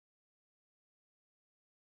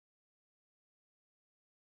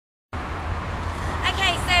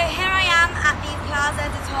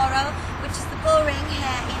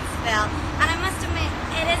Seville, and I must admit,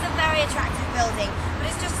 it is a very attractive building, but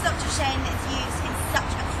it's just such a shame that it's used in such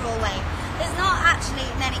a cruel way. There's not actually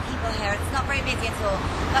many people here, it's not very busy at all,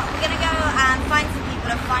 but we're going to go and find some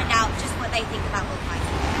people and find out just what they think about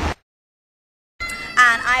bullfighting.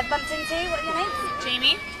 And I've bumped into, what are your names?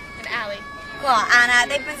 Jamie and Allie. Cool,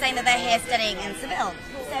 and they've been saying that they're here studying in Seville.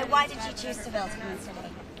 So why did you choose Seville to come and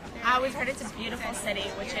study? We've heard it's a beautiful city,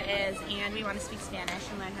 which it is, and we want to speak Spanish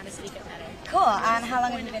and learn how to speak it better. Cool, and how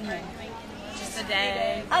long have you been here? Just a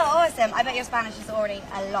day. Oh, awesome. I bet your Spanish is already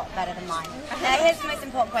a lot better than mine. Now, here's the most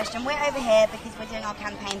important question. We're over here because we're doing our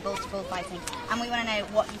campaign, Bulls to Bullfighting, and we want to know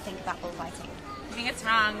what you think about bullfighting. I think it's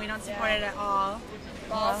wrong. We don't support it at all.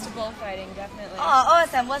 Balls to bullfighting, definitely. Oh,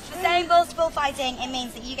 awesome. Well, for saying Bulls to Bullfighting, it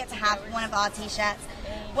means that you get to have one of our t-shirts.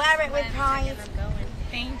 Wear it with pride.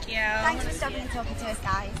 Thank you. Thanks for stopping and talking to us,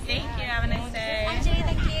 guys. Thank you. Have a nice day. Angie,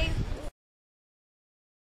 thank you.